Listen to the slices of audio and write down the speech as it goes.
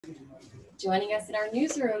Joining us in our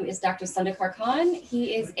newsroom is Dr. Sundakar Khan.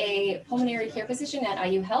 He is a pulmonary care physician at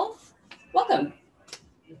IU Health. Welcome.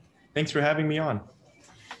 Thanks for having me on.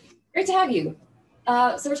 Great to have you.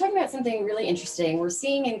 So we're talking about something really interesting. We're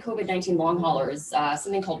seeing in COVID-19 long haulers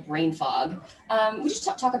something called brain fog. We just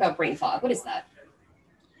talk about brain fog. What is that?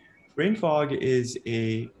 Brain fog is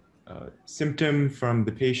a symptom from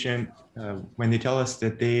the patient when they tell us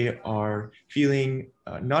that they are feeling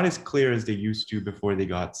not as clear as they used to before they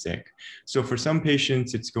got sick. So for some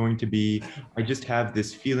patients, it's going to be, I just have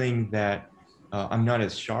this feeling that I'm not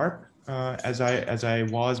as sharp as I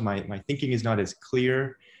was. My thinking is not as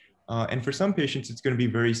clear. And for some patients, it's going to be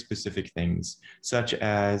very specific things, such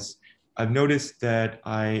as I've noticed that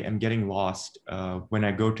I am getting lost when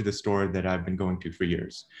I go to the store that I've been going to for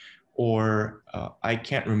years. Or I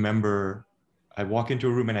can't remember, I walk into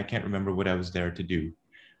a room and I can't remember what I was there to do.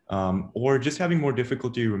 Or just having more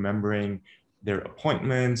difficulty remembering their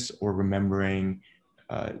appointments or remembering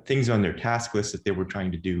things on their task list that they were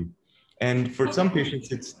trying to do. And for some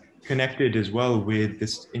patients, it's connected as well with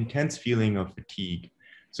this intense feeling of fatigue.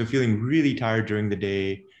 So feeling really tired during the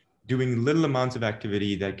day, doing little amounts of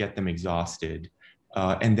activity that get them exhausted,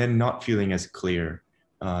 and then not feeling as clear.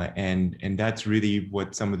 And that's really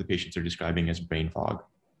what some of the patients are describing as brain fog.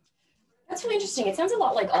 That's really interesting. It sounds a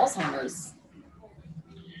lot like Alzheimer's.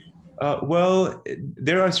 Well,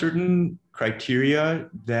 there are certain criteria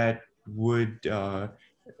that would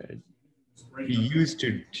be used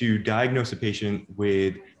to diagnose a patient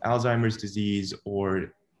with Alzheimer's disease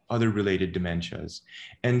or other related dementias.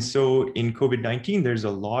 And so in COVID-19, there's a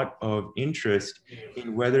lot of interest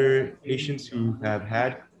in whether patients who have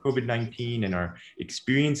had COVID-19 and are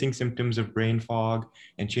experiencing symptoms of brain fog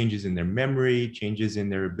and changes in their memory, changes in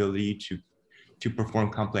their ability to perform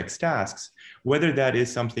complex tasks, whether that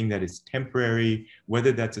is something that is temporary,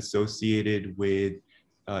 whether that's associated with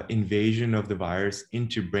invasion of the virus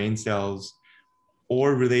into brain cells,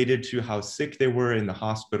 or related to how sick they were in the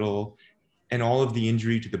hospital and all of the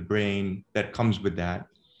injury to the brain that comes with that.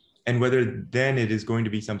 And whether then it is going to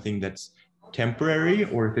be something that's temporary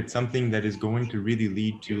or if it's something that is going to really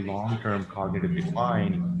lead to long-term cognitive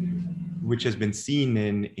decline, which has been seen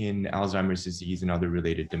in Alzheimer's disease and other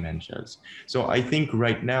related dementias. So I think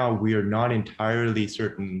right now we are not entirely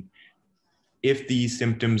certain if these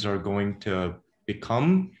symptoms are going to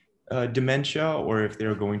become dementia or if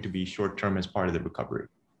they're going to be short-term as part of the recovery.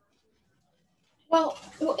 Well,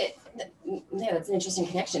 yeah, that's an interesting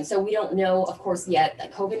connection. So we don't know, of course, yet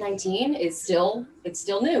that COVID-19 is still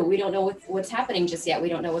new. We don't know what's happening just yet. We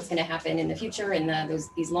don't know what's going to happen in the future in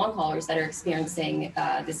these long haulers that are experiencing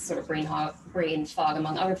this sort of brain fog,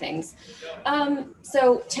 among other things.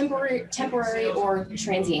 So temporary or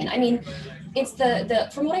transient. I mean, it's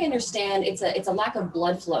from what I understand, it's a lack of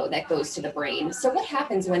blood flow that goes to the brain. So what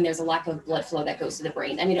happens when there's a lack of blood flow that goes to the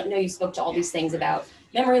brain? I mean, I know you spoke to all these things about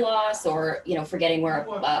memory loss or, forgetting where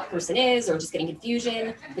a person is or just getting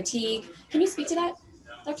confusion, fatigue. Can you speak to that,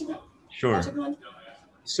 Dr. Sure. Dr. Khan?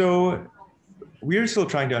 So we're still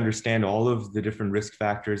trying to understand all of the different risk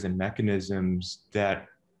factors and mechanisms that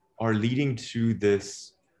are leading to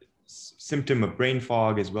this symptom of brain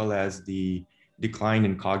fog, as well as the decline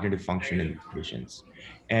in cognitive function in these patients.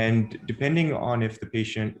 And depending on if the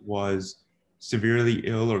patient was severely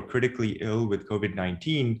ill or critically ill with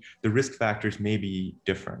COVID-19, the risk factors may be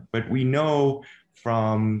different. But we know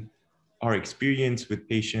from our experience with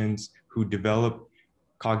patients who develop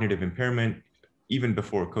cognitive impairment even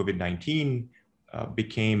before COVID-19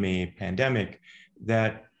 became a pandemic,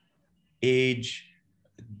 that age,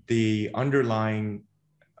 the underlying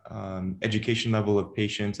education level of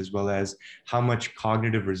patients, as well as how much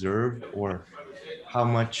cognitive reserve or how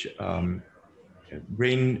much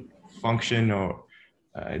brain function, or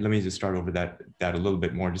let me just start over that a little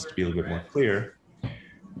bit more, just to be a little bit more clear.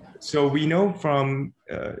 So we know from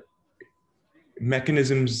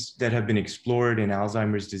mechanisms that have been explored in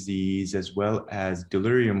Alzheimer's disease, as well as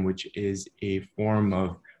delirium, which is a form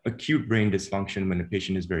of acute brain dysfunction when a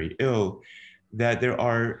patient is very ill, that there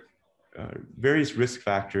are various risk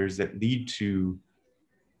factors that lead to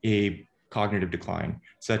a cognitive decline,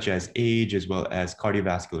 such as age, as well as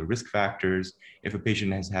cardiovascular risk factors, if a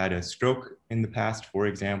patient has had a stroke in the past, for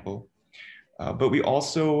example. But we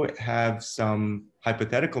also have some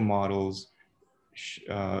hypothetical models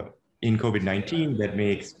in COVID-19 that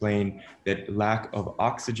may explain that lack of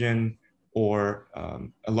oxygen or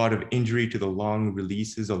a lot of injury to the lung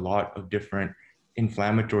releases a lot of different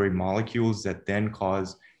inflammatory molecules that then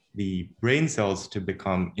cause the brain cells to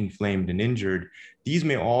become inflamed and injured. These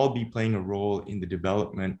may all be playing a role in the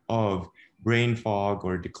development of brain fog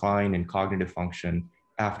or decline in cognitive function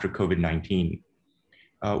after COVID-19.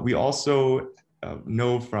 We also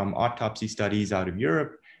know from autopsy studies out of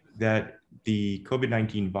Europe that the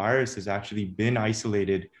COVID-19 virus has actually been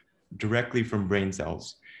isolated directly from brain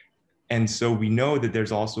cells. And so we know that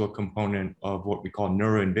there's also a component of what we call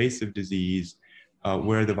neuroinvasive disease,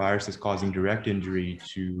 where the virus is causing direct injury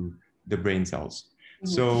to the brain cells.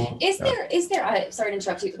 So sorry to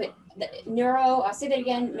interrupt you, but I'll say that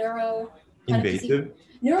again, kind of disease, invasive.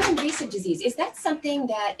 neuroinvasive disease, is that something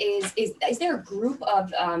that is there a group of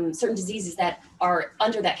certain diseases that are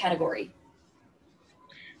under that category?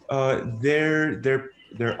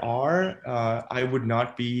 There are. I would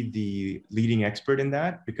not be the leading expert in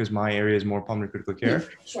that because my area is more pulmonary critical care.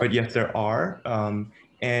 Sure. But yes, there are.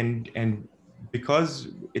 And because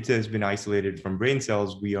it has been isolated from brain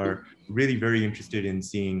cells, we are really very interested in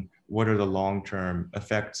seeing what are the long-term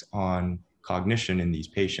effects on cognition in these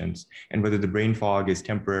patients and whether the brain fog is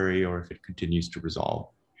temporary or if it continues to resolve.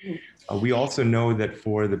 We also know that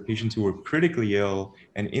for the patients who are critically ill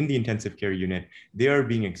and in the intensive care unit, they are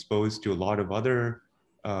being exposed to a lot of other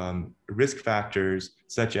risk factors,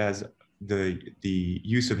 such as the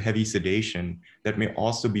use of heavy sedation that may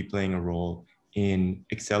also be playing a role in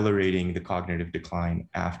accelerating the cognitive decline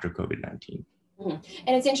after COVID-19. And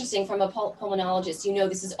it's interesting from a pulmonologist,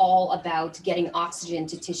 this is all about getting oxygen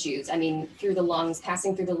to tissues. I mean, through the lungs,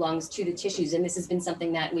 passing through the lungs to the tissues. And this has been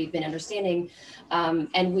something that we've been understanding.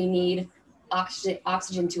 And we need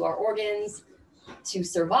oxygen to our organs to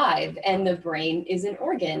survive. And the brain is an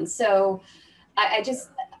organ. So I guess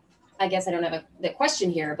I don't have the question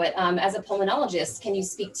here, but as a pulmonologist, can you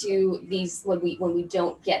speak to these, when we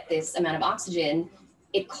don't get this amount of oxygen,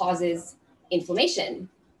 it causes inflammation?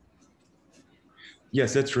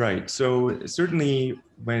 Yes, that's right. So certainly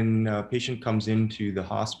when a patient comes into the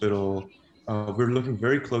hospital, we're looking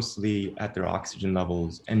very closely at their oxygen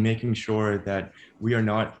levels and making sure that we are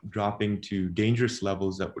not dropping to dangerous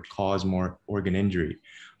levels that would cause more organ injury.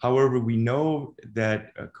 However, we know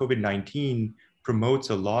that COVID-19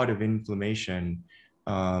 promotes a lot of inflammation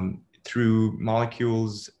through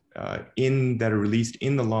molecules that are released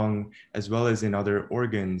in the lung as well as in other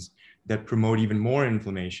organs that promote even more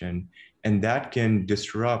inflammation. And that can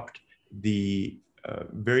disrupt the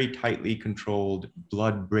very tightly controlled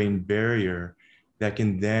blood-brain barrier that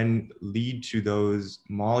can then lead to those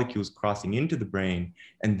molecules crossing into the brain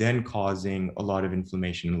and then causing a lot of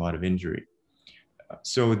inflammation and a lot of injury.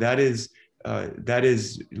 So that is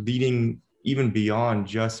leading even beyond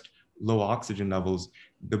just low oxygen levels.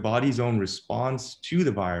 The body's own response to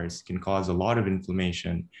the virus can cause a lot of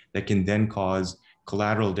inflammation that can then cause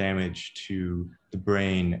collateral damage to the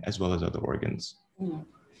brain as well as other organs.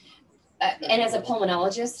 And as a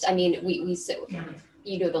pulmonologist, I mean,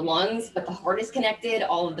 the lungs, but the heart is connected,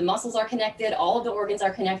 all of the muscles are connected, all of the organs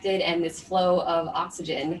are connected, and this flow of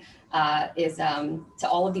oxygen is to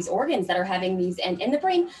all of these organs that are having these, and the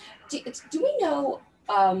brain. Do we know,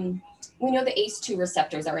 we know the ACE2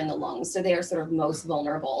 receptors are in the lungs, so they are sort of most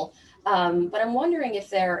vulnerable. But I'm wondering if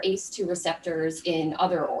there are ACE2 receptors in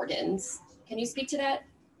other organs. Can you speak to that?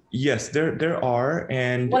 Yes, there are.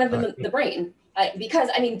 And one of them, the brain, because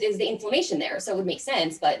I mean, there's the inflammation there, so it would make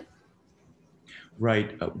sense, but.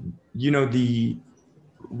 Right.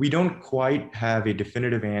 We don't quite have a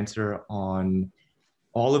definitive answer on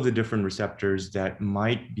all of the different receptors that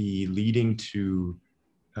might be leading to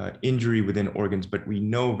injury within organs, but we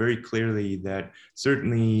know very clearly that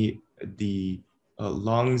certainly the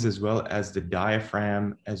lungs, as well as the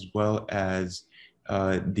diaphragm, as well as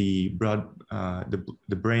the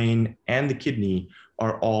brain and the kidney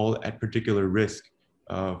are all at particular risk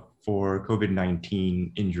for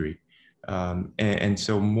COVID-19 injury. And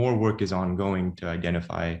so more work is ongoing to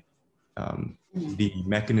identify the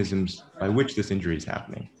mechanisms by which this injury is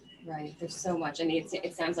happening. Right, there's so much. I mean,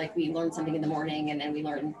 it sounds like we learn something in the morning and then we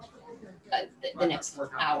learn the next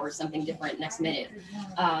hour something different next minute.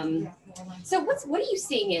 So what are you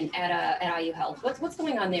seeing at IU Health? What's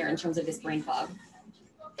going on there in terms of this brain fog?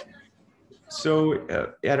 So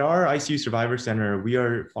at our ICU Survivor Center, we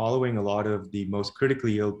are following a lot of the most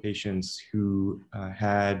critically ill patients who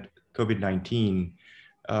had COVID-19.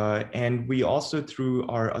 And we also, through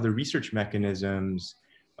our other research mechanisms,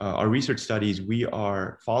 our research studies, we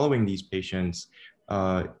are following these patients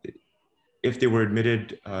if they were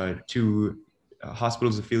admitted to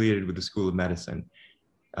hospitals affiliated with the School of Medicine,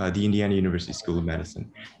 the Indiana University School of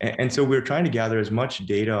Medicine. And so we're trying to gather as much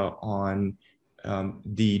data on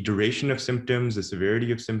the duration of symptoms, the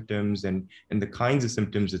severity of symptoms, and the kinds of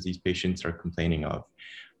symptoms that these patients are complaining of.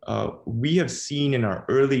 We have seen in our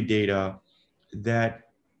early data that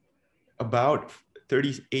about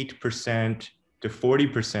 38% to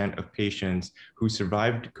 40% of patients who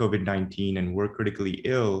survived COVID-19 and were critically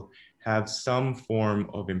ill have some form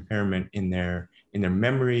of impairment in their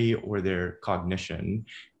memory or their cognition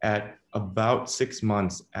at about 6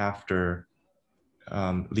 months after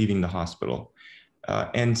leaving the hospital.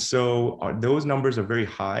 And so those numbers are very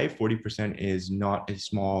high. 40% is not a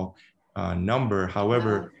small number.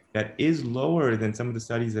 However, that is lower than some of the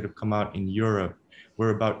studies that have come out in Europe, where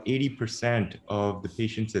about 80% of the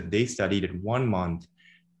patients that they studied at 1 month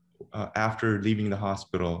after leaving the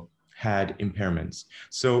hospital had impairments.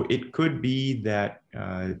 So it could be that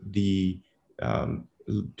the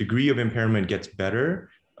degree of impairment gets better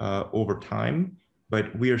over time,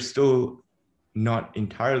 but we are still not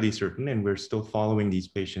entirely certain, and we're still following these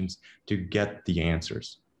patients to get the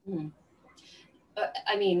answers.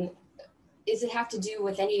 I mean, does it have to do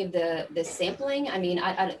with any of the sampling? I mean,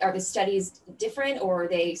 are the studies different, or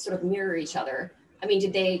they sort of mirror each other? I mean,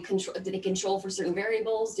 did they control for certain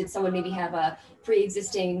variables? Did someone maybe have a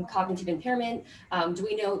pre-existing cognitive impairment? Do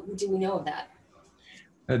we know of that?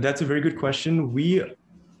 That's a very good question.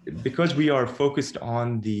 Because we are focused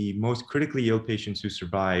on the most critically ill patients who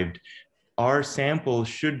survived, our sample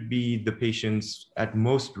should be the patients at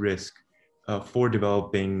most risk for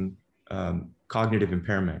developing cognitive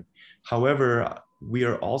impairment. However, we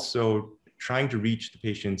are also trying to reach the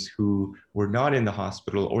patients who were not in the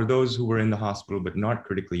hospital, or those who were in the hospital but not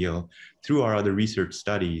critically ill, through our other research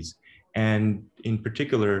studies. And in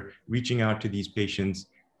particular, reaching out to these patients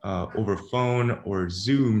over phone or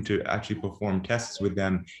Zoom to actually perform tests with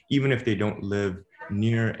them, even if they don't live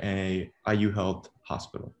near a IU Health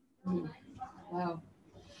hospital. Wow.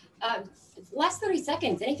 Last 30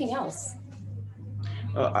 seconds, anything else?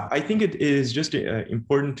 I think it is just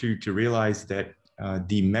important to realize that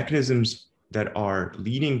the mechanisms that are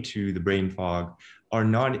leading to the brain fog are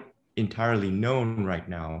not entirely known right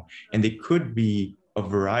now. And they could be a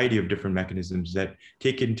variety of different mechanisms that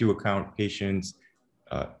take into account patients'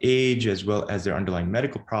 age, as well as their underlying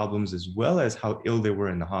medical problems, as well as how ill they were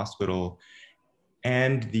in the hospital,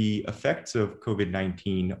 and the effects of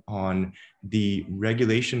COVID-19 on the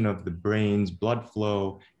regulation of the brain's blood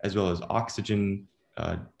flow, as well as oxygen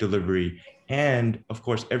delivery, and of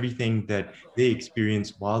course, everything that they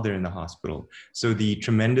experience while they're in the hospital. So the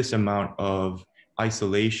tremendous amount of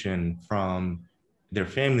isolation from their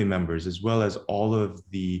family members, as well as all of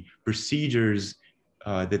the procedures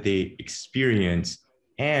that they experience,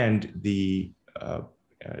 and the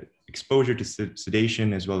exposure to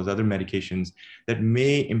sedation, as well as other medications that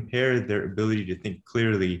may impair their ability to think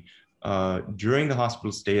clearly during the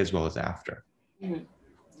hospital stay, as well as after. Mm-hmm.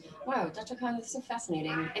 Wow, Dr. Khan, this is so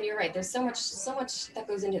fascinating. And you're right, there's so much that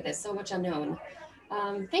goes into this, so much unknown.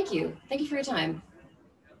 Thank you for your time.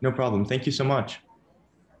 No problem. Thank you so much.